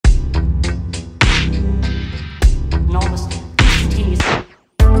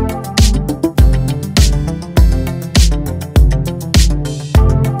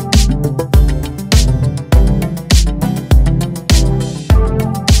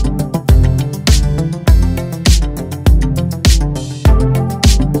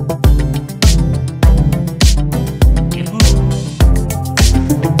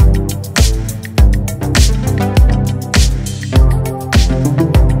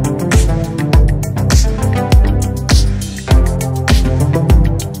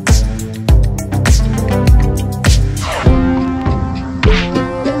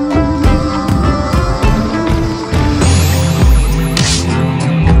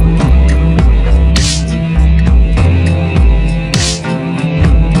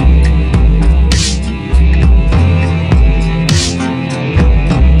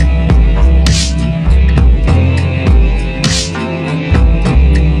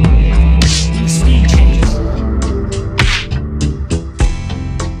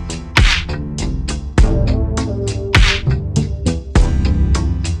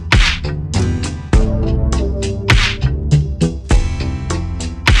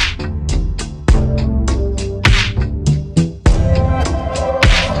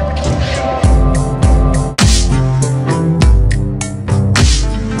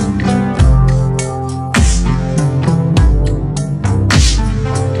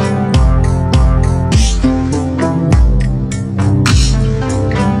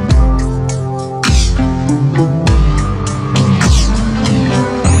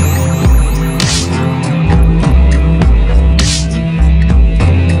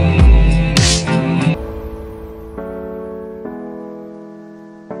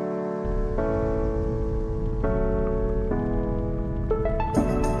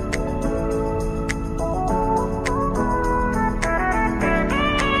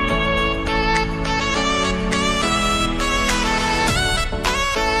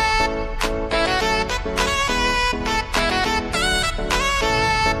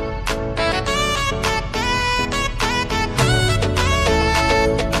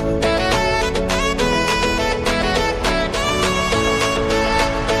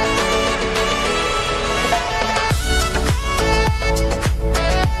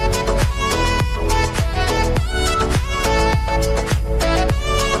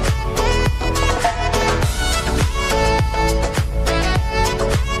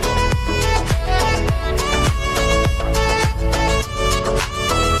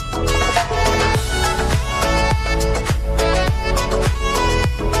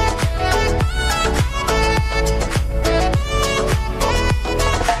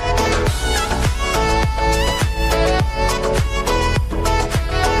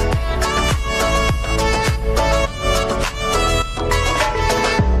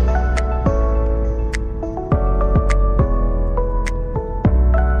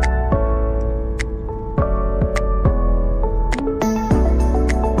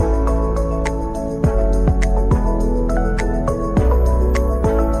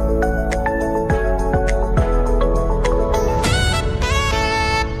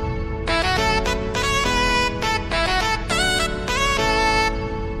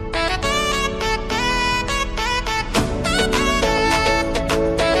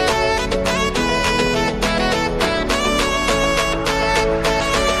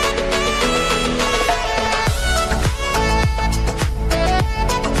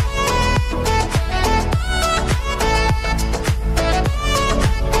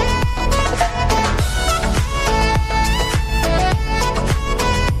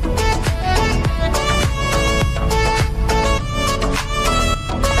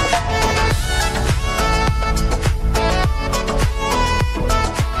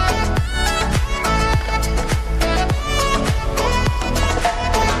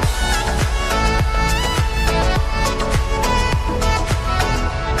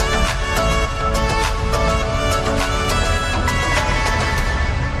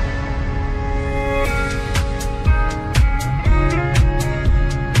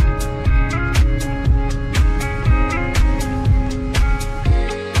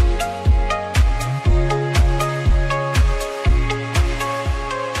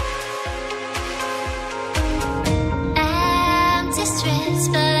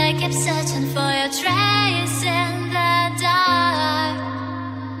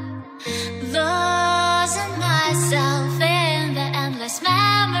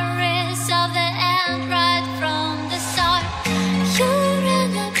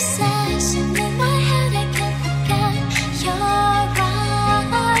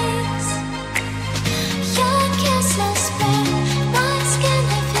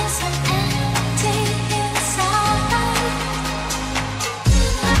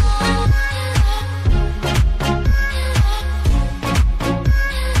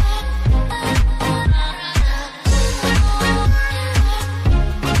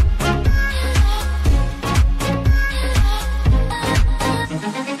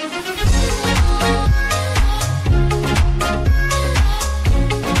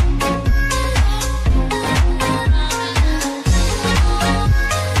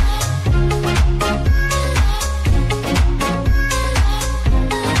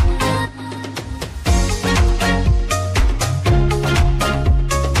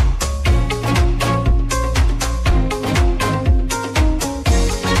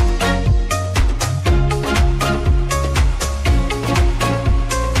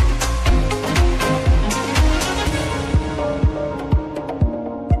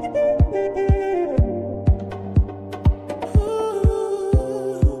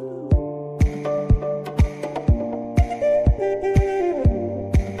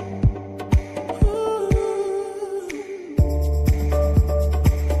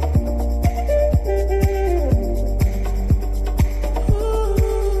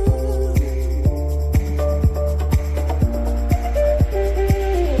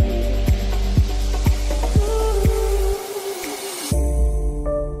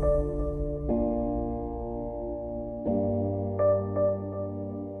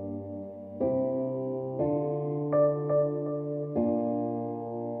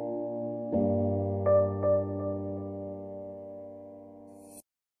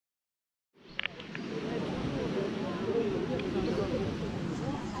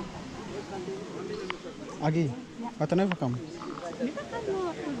Agi, what never come?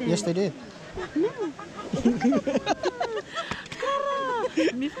 Yes, they did.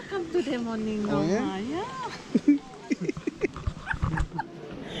 Never come today morning. Oh, yeah? Yeah.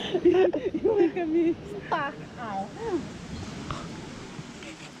 You make me stuck out.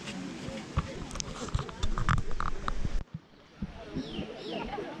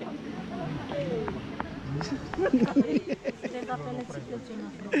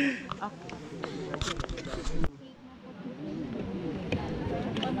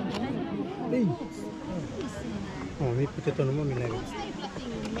 Oh, may potato naman milagay.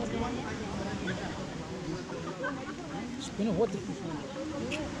 Spino, what?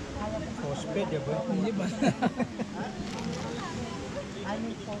 Oh, sped ya ba? Hindi ba?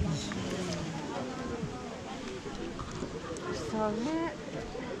 Sorry.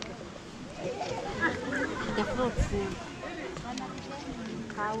 The fruits.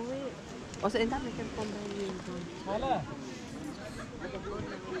 Kawi. O sa enda may kan combine doon. Hala.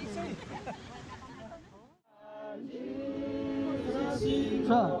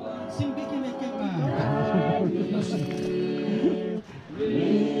 Sa, simbiki may cake na.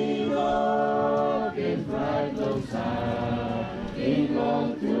 We walk in bright sunshine, in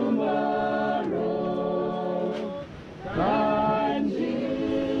long tomorrow. Time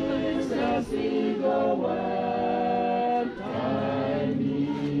Jesus we go and find me.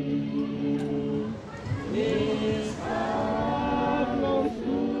 His heart flows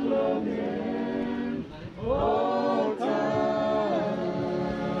full of rain, all time.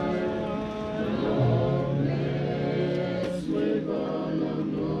 The loneliness we're gonna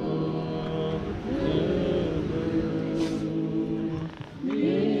know. We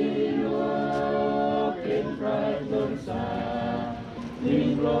walk in bright sunshine,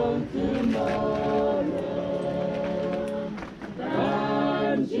 in long tomorrow.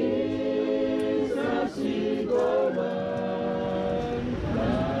 Time Jesus we go and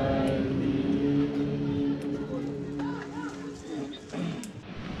find me.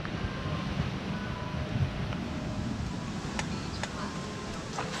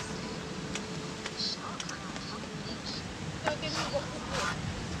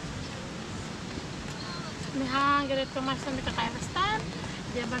 Mihan, ganito masa may kakailastan.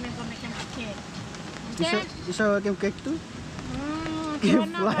 Dia ba may make yung cake? Isa kem cake tu? Kaya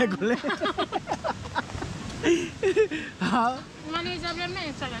Flag ulit. Ha? Manager may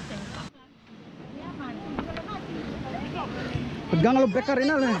sa gating pa. Pegang lo bekar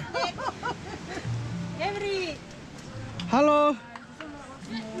ini lah. Every Halo.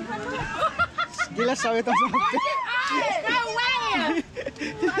 Gila sawit ang sabi. no way!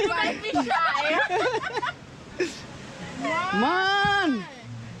 You make me shy. Man!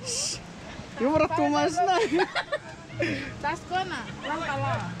 Yung mura tumas na. Tas ko na. Lang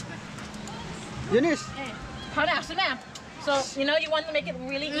pala. Yunis. Hold on, snap. So, you know, you want to make it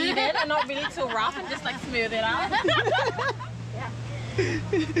really even and not really too rough and just like smooth it out.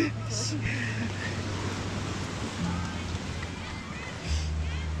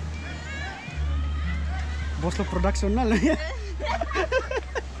 Bos lo production na lang yan.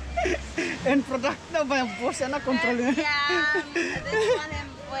 End product na ba yung boss yan na kontrol niya? Yeah, this one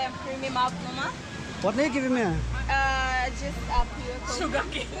I'm premium up, Mama. What na you give me? Just up here. Sugar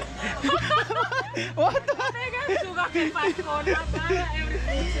cane. What? Sugar cane 5 corner para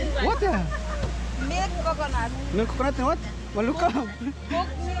everything inside. What ya? Milk coconut. Milk coconut and what? Malukam.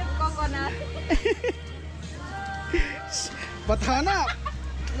 Cooked milk coconut. But Hana,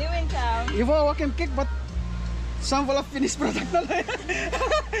 New in town. you want wakim cake but some wala finished product na lang.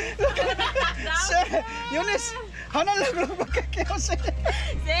 Yunis, Hana lang lang cake yun siya.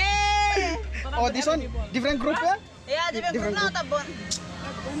 Say. Oh, this one, different group ya? Yeah, different group na tabon.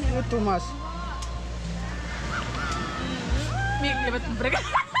 Too much. May break.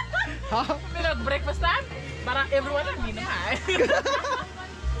 Ha? May breakfast time. Para everyone ang minum ha.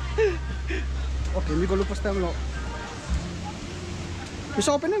 Okay, may gulo pas tayo lo.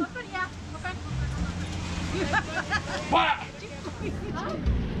 Bisa open yun?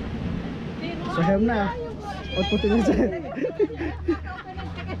 So hem na. Output din siya.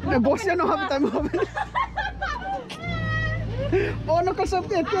 Na boss yan no, happy time open. Oh,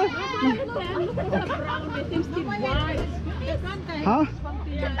 nakasabit ka. Huh?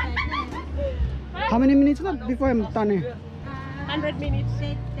 How many minutes na before I'm done? 100 minutes.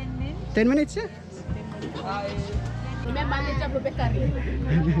 10 minutes ya? May manager mo bakery.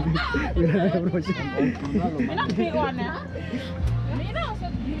 Minang big one na.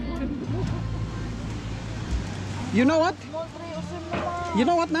 You know what? You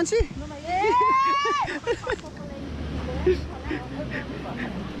know what, Nancy?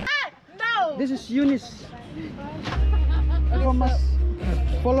 No. This is Eunice. Everyone must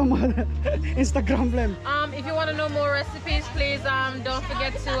follow my Instagram blame. If you want to know more recipes, please don't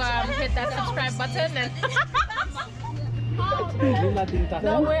forget to hit that subscribe button. And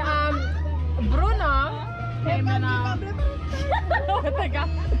no, Bruno came and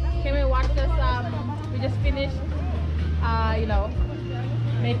came and watched us. We just finished, you know,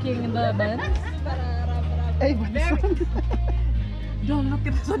 making the buns. Hey, Don't look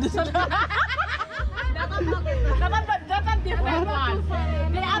at this one. That's a different one.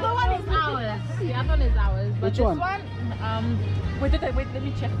 The other one is ours. The other one is ours. But Which this one? Wait, let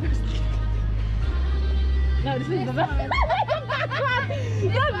me check first. No, this is the one.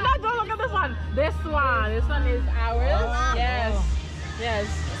 No, don't look at this one. This one is ours. Yes. Yes.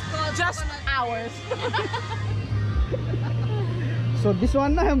 Just ours. So this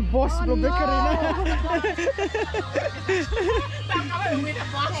one na yung boss bro bakery na.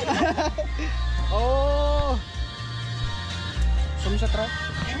 Oh. Sumisa tra.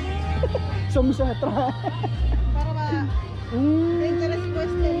 Sumisa tra. Para ba? Dangerous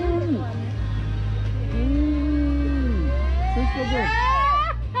question. Sounds so good.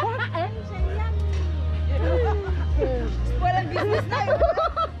 Walang business tayo.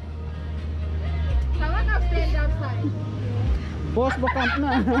 Sama ka stand outside. Boss bakant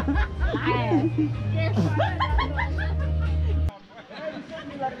na.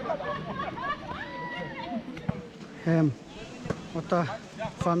 Ota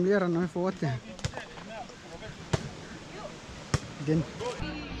familiar ano for what? Again.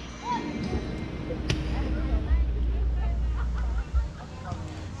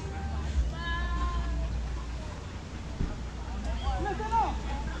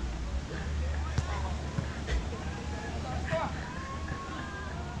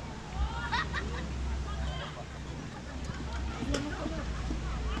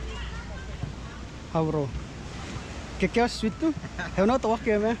 How bro? Kaya sweet too? Have not walk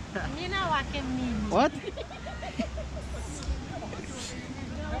here, man. Nina wakin me. What?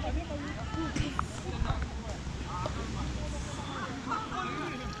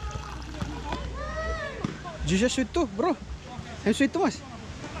 Just sweet too, bro. I'm sweet too, mas.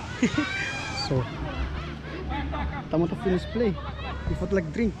 So, tama to finish play. If it like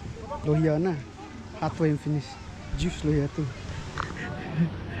drink, lohiya na. Halfway finish. Juice lohiya too.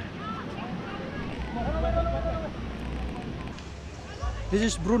 This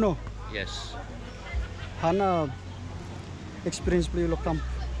is Bruno. Yes, Hana experience play lo camp.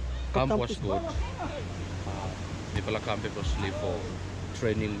 camp was good. People are camping mostly for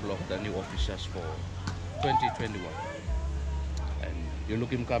training block the new officers for 2021. And you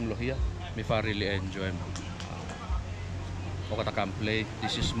look him come here, me fa really enjoy him. Okata can play.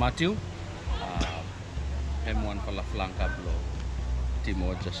 This is Matthew. M1 pala flank up lo.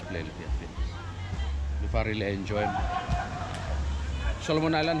 Timo just play here. Me fa really enjoy him.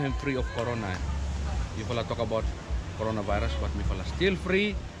 Solomon Island I'm free of corona. You fella talk about coronavirus, but me fella still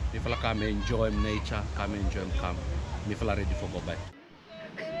free. Me fella come enjoy nature, come enjoy camp. Me fella ready for go back.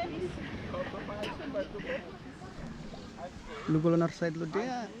 Lugo na side lo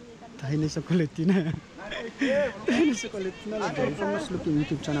dia. Tayo na sa quality na. Tayo na sa quality na lang. If you're not looking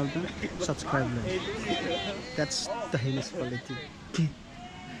YouTube channel na, subscribe lang. That's tayo na sa quality.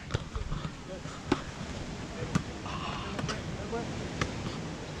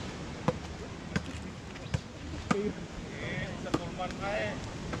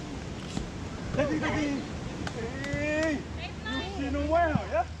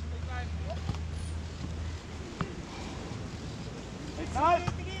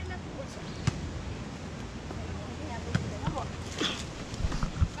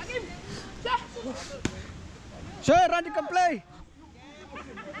 Sir, ready to play.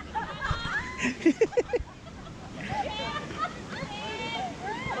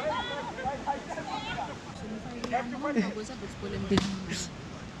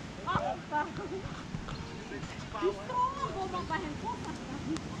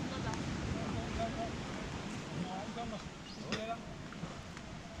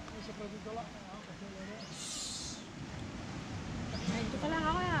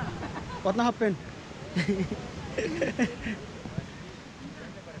 What na happen?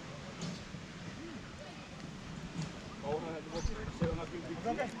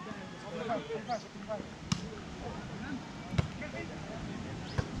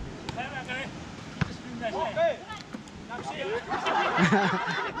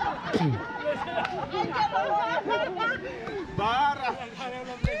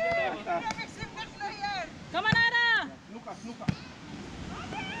 Come on, Ada!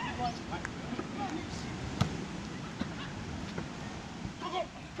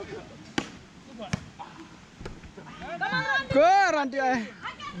 Go, Randy.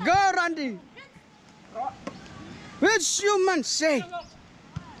 Go, Randy. Which human say?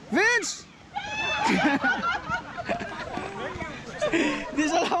 Vince. Di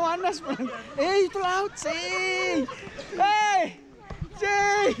salah manas, Bang. Itu laut, sih. Hey!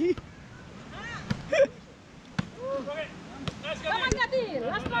 Sih. Come on, Gadi.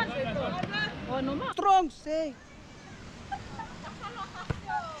 Last one. Oh, no more. Strong, say.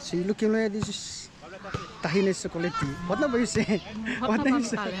 See, look at this is Tahines quality. What na ba you say? What na you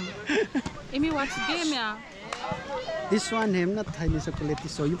say? Imi watch game ya. This one him not Tahines quality.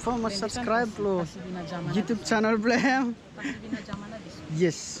 So you must subscribe lo YouTube channel blem.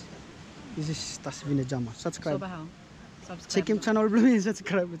 Yes. This is Tasbina Jama. Subscribe. Check him channel blem,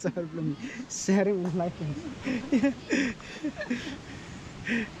 subscribe channel blem. Share and like.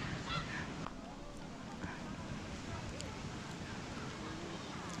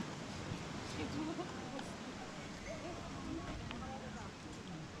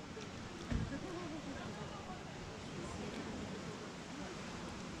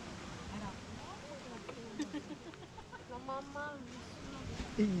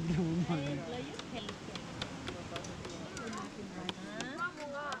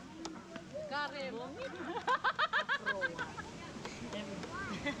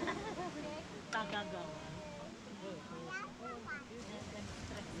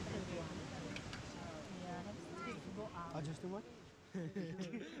 Just what?